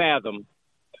cannot fathom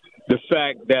the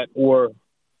fact that, or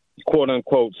quote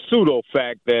unquote pseudo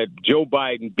fact, that Joe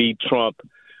Biden beat Trump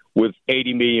with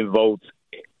 80 million votes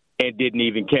and didn't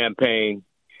even campaign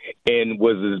and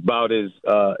was about as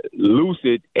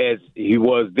lucid as he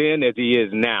was then as he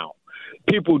is now.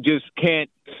 People just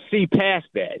can't see past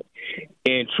that.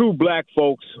 And true black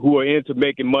folks who are into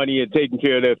making money and taking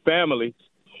care of their families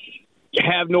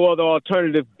have no other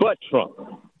alternative but Trump.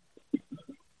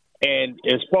 And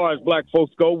as far as black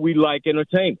folks go, we like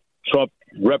entertainment. Trump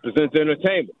represents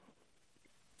entertainment.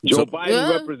 Joe Biden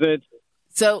represents.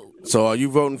 So are you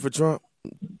voting for Trump?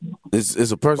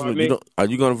 It's a personal. Are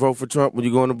you going to vote for Trump when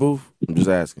you go in the booth? I'm just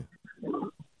asking.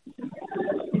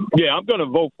 Yeah, I'm going to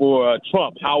vote for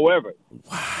Trump. However,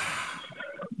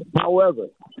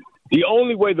 the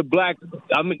only way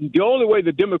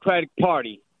the Democratic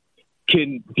Party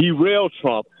can derail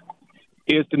Trump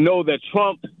is to know that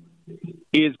Trump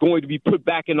is going to be put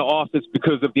back into office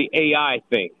because of the AI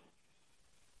thing.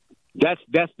 That's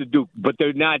the Duke, but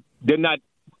they're not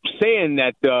saying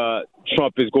that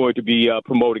Trump is going to be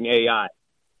promoting AI,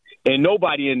 and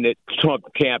nobody in the Trump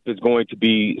camp is going to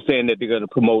be saying that they're going to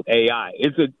promote AI.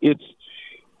 It's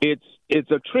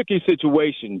a tricky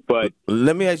situation, but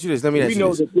let me ask you this.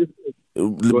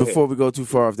 Before we go too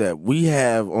far off that, we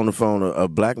have on the phone a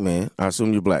black man. I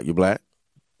assume you're black. You're black?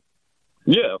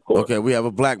 Yeah, of course. Okay, we have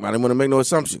a black man. I didn't want to make no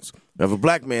assumptions. We have a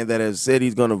black man that has said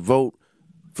he's going to vote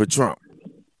for Trump.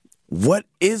 What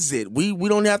is it? We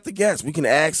don't have to guess. We can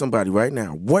ask somebody right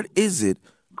now. What is it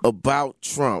about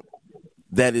Trump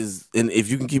that is, and if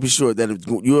you can keep it short, that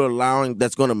you're allowing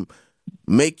that's going to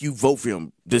make you vote for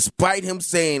him, despite him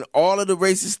saying all of the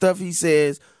racist stuff he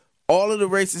says, all of the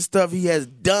racist stuff he has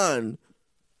done,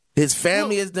 his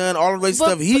family has done, all the racist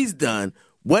stuff he's done.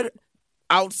 What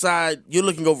outside, you're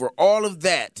looking over all of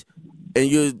that, and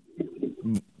you're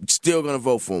still going to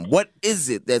vote for him. What is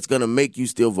it that's going to make you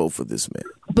still vote for this man?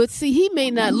 But see, he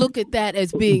may not look at that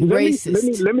as being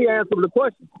racist. Let me answer the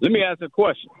question. Let me answer the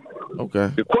question. Okay.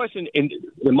 The question, and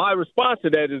my response to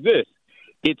that is this: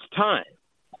 it's time.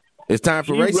 It's time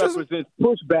for racism?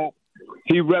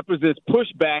 He represents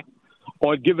pushback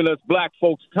on giving us black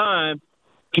folks time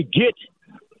to get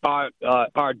our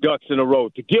ducks in a row,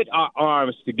 to get our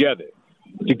arms together,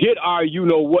 to get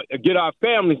get our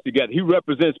families together. He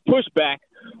represents pushback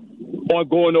on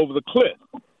going over the cliff.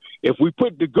 If we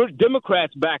put the good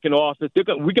Democrats back in office,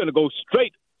 we're going to go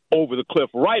straight over the cliff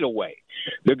right away.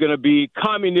 They're going to be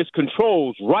communist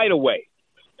controls right away.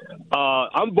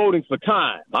 I'm voting for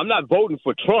time. I'm not voting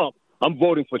for Trump. I'm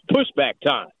voting for pushback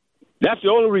time. That's the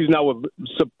only reason I would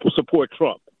support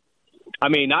Trump. I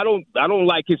mean, I don't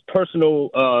like his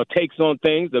personal takes on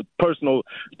things, the personal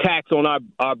attacks on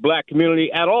our black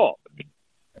community at all.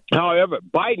 However,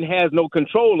 Biden has no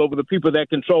control over the people that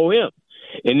control him.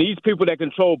 And these people that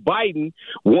control Biden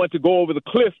want to go over the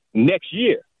cliff next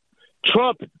year.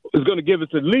 Trump is going to give us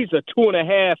at least a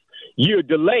 2.5-year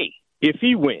delay if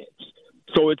he wins.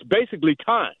 So it's basically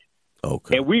time.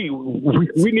 Okay. And we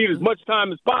need as much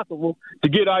time as possible to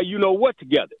get our what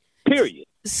together, period.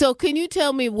 So can you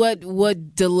tell me what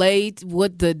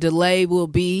the delay will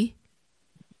be?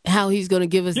 How he's going to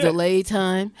give us delay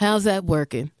time? How's that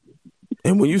working?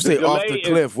 And when you say off the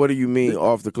cliff, what do you mean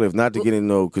off the cliff? Not to get into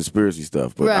no conspiracy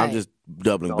stuff, but I'm just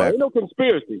doubling back. Ain't no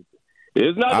conspiracy.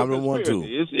 It's not I no don't want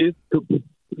conspiracy.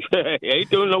 Ain't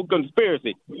doing no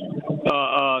conspiracy.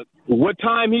 What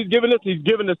time he's giving us? He's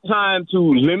giving us time to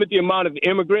limit the amount of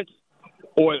immigrants,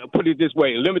 or put it this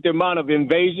way, limit the amount of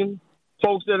invasion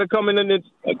folks that are coming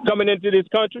into this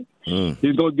country.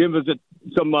 He's going to give us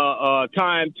some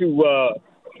time to,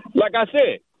 like I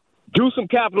said, do some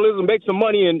capitalism, make some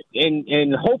money,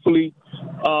 and hopefully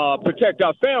protect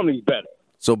our families better.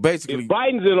 So basically, if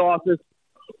Biden's in office,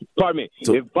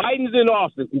 if Biden's in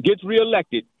office and gets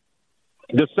reelected,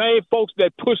 the same folks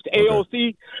that pushed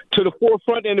AOC to the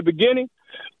forefront in the beginning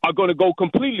are going to go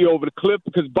completely over the cliff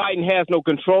because Biden has no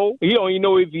control. He don't even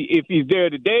know if he's there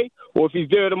today or if he's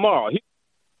there tomorrow.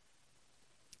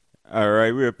 All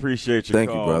right, we appreciate your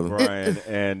call, you, brother. Brian.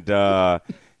 And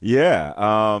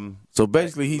so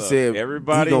basically, he said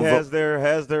everybody has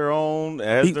their own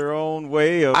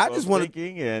way of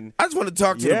thinking, and I just want to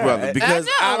talk to the brother because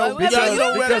I don't we just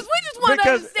want to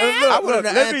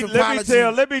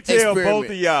understand. Let me tell both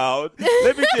of y'all.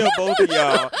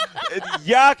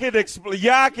 Y'all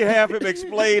can have him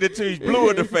explain it till he's blue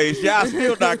in the face. Y'all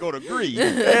still not going to agree.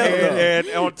 And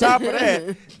on top of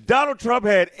that, Donald Trump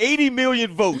had 80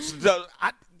 million votes.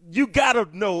 You got to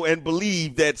know and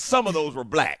believe that some of those were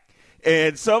black.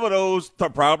 And some of those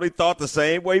probably thought the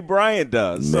same way Brian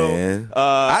does. Man. So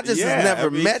I just never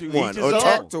met one or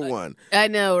talked to one. I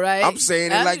know, right? I'm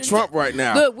saying it like Trump right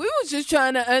now. Look, we was just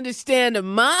trying to understand the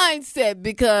mindset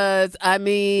because, I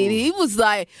mean, he was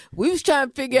like, we was trying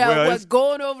to figure out what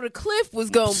going over the cliff was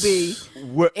going to be.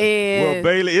 Well,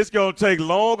 Bailey, it's going to take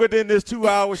longer than this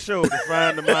 2-hour show to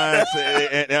find the mindset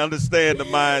and understand the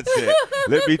mindset.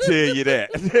 Let me tell you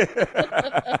that.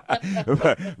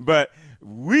 but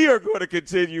we are going to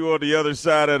continue on the other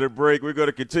side of the break. We're going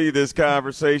to continue this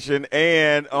conversation.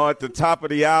 And at the top of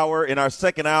the hour, in our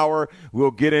second hour, we'll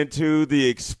get into the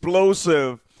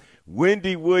explosive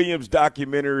Wendy Williams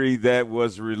documentary that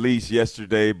was released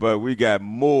yesterday. But we got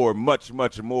more, much,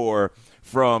 much more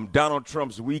from Donald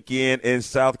Trump's weekend in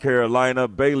South Carolina.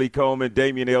 Bailey Coleman,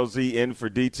 Damian LZ in for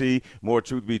DT. More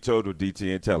Truth Be Told with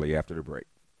DT and Telly after the break.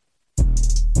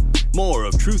 More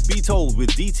of Truth Be Told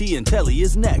with DT and Telly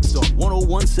is next on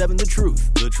 1017 The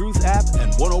Truth, The Truth app,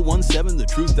 and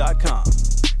 1017thetruth.com.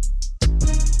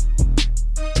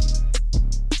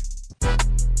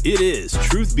 It is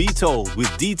Truth Be Told with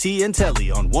DT and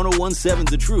Telly on 1017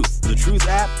 The Truth, The Truth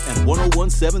app, and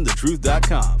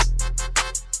 1017thetruth.com.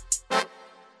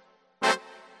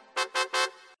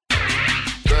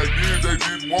 Back then they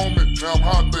didn't want me, now I'm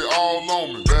hot, they all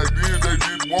on me. Back then they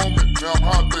didn't want me, now I'm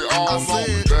hot, they all on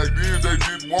me. Back then they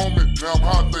didn't want me, now I'm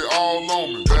hot, they all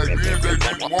on me. Back then they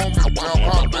didn't want me, now I'm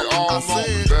hot, they all on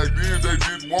me. Back then they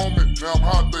didn't want me, now I'm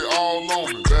hot, they all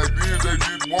on me. Back then they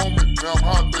didn't want me, now I'm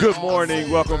hot, they Good morning.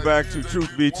 Welcome back to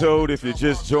Truth Be Told. If you're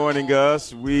just joining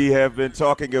us, we have been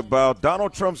talking about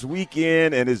Donald Trump's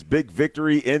weekend and his big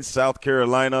victory in South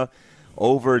Carolina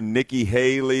over Nikki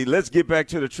Haley. Let's get back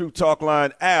to the Truth Talk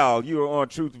line. Al, you are on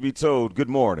Truth Be Told. Good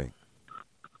morning.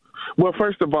 Well,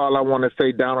 first of all, I want to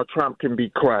say Donald Trump can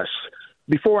be crushed.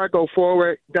 Before I go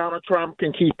forward, Donald Trump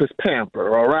can keep his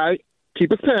pamper, all right?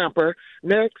 Keep his pamper.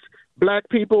 Next, black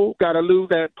people got to lose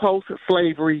that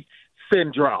post-slavery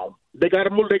syndrome. They got to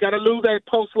lose that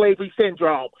post-slavery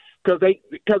syndrome because it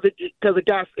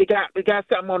got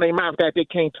something on their mouth that they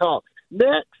can't talk.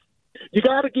 Next, you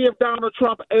got to give Donald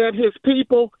Trump and his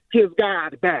people his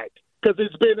God back because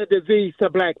it's been a disease to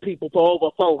black people for over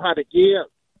 400 years,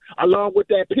 along with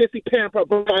that pissy pamper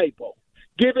Bible.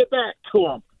 Give it back to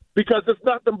him because it's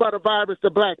nothing but a virus to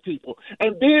black people.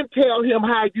 And then tell him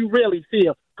how you really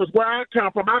feel because where I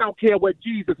come from, I don't care what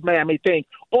Jesus Mammy thinks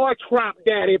or Trump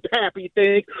Daddy Pappy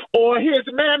thinks or his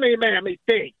Mammy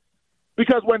thinks.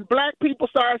 Because when black people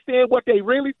start saying what they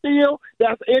really feel,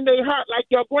 that's in their heart like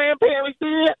your grandparents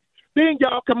did, then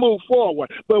y'all can move forward.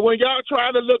 But when y'all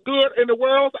trying to look good in the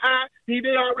world's eye, he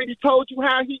did already told you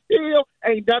how he feel,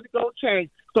 ain't nothing gonna change.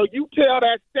 So you tell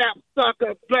that sap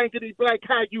sucker blankety blank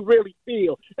how you really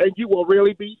feel, and you will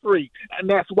really be free. And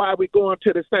that's why we're going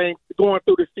through the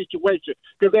situation,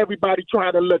 because everybody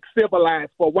trying to look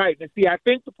civilized for whiteness. See, I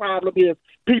think the problem is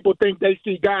people think they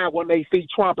see God when they see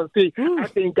Trump, and see, I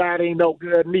think God ain't no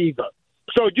good neither.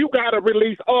 So you got to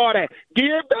release all that.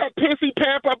 Give that pissy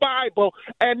pamper Bible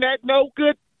and that no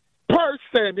good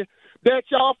person that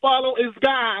y'all follow is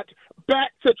God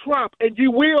back to Trump, and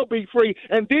you will be free.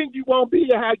 And then you won't be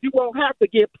how you won't have to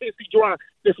get pissy drunk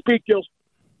to speak your.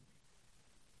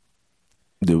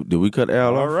 Did we cut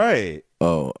Al off? All right.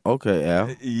 Oh, okay, Al.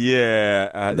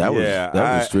 Yeah, that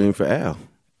was stream for Al.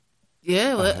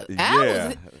 Yeah, well,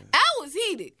 Al was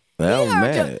heated. Al was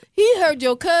mad. He heard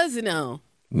your cousin on.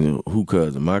 Who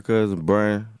cousin? My cousin,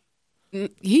 Brian?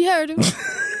 He heard him.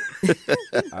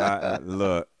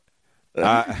 Look.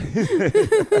 I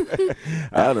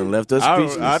done left us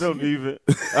speechless.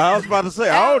 I was about to say,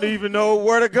 I don't even know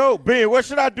where to go. Ben, what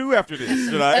should I do after this?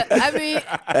 Should I? I mean,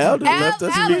 Al done left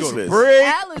us speechless.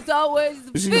 Al is always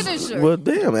the finisher. Well,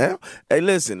 damn, Al. Hey,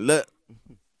 listen,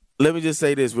 let me just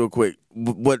say this real quick.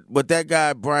 What that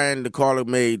guy Brian the caller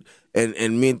made,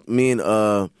 and me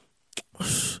and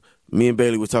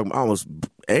Bailey was talking.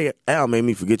 Al made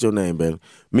me forget your name, Bailey.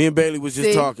 Me and Bailey was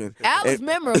just talking. Al is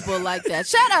memorable like that.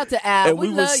 Shout out to Al. And we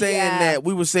were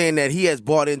saying that he has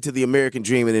bought into the American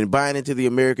dream, and in buying into the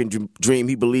American dream,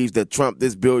 he believes that Trump,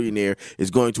 this billionaire,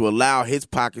 is going to allow his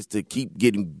pockets to keep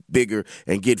getting bigger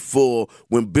and get full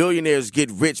when billionaires get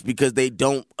rich because they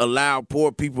don't allow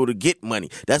poor people to get money.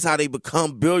 That's how they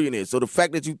become billionaires. So the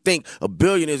fact that you think a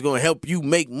billionaire is going to help you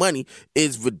make money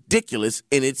is ridiculous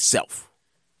in itself.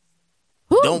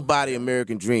 Woo. Don't buy the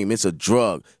American dream. It's a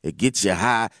drug. It gets you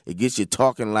high. It gets you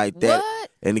talking like that. What?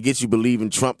 And it gets you believing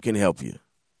Trump can help you.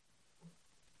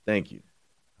 Thank you.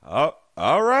 Oh,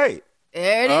 all right.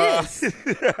 There it is.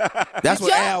 That's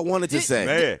what Al wanted to say.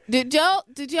 Man. Did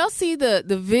y'all see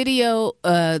the video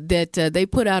that they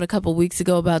put out a couple weeks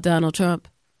ago about Donald Trump?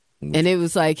 And it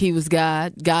was like he was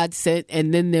God sent,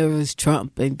 and then there was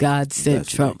Trump, and God sent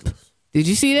That's Trump. ridiculous. Did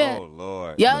you see that? Oh,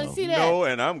 Lord. Y'all didn't see that? No,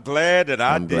 and I'm glad that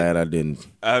I I'm glad I didn't.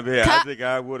 I mean, I think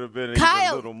I would have been even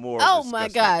a little more disgusted. My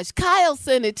gosh. Kyle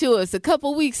sent it to us a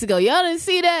couple weeks ago. Y'all didn't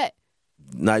see that?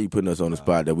 Now you putting us on the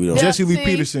spot that we don't. Jesse Lee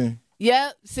Peterson.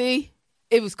 Yep, see?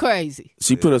 It was crazy.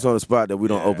 She put us on the spot that we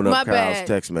don't open up My Kyle's bad.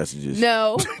 text messages.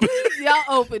 No. Y'all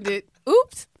opened it.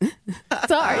 Oops.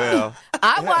 Sorry. Well.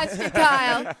 I watched it,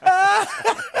 Kyle.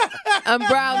 I'm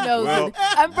brown nosing.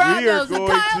 Kyle,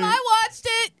 I watched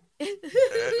it.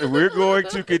 We're going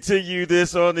to continue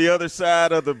this on the other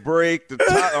side of the break.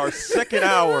 Our second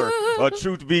hour of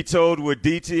Truth Be Told with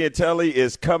DT and Telly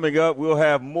is coming up. We'll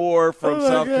have more from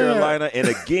South Carolina. And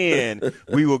again,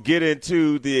 we will get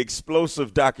into the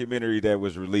explosive documentary that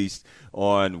was released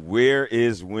on Where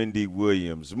is Wendy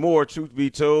Williams. More Truth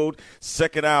Be Told,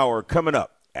 second hour coming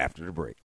up after the break.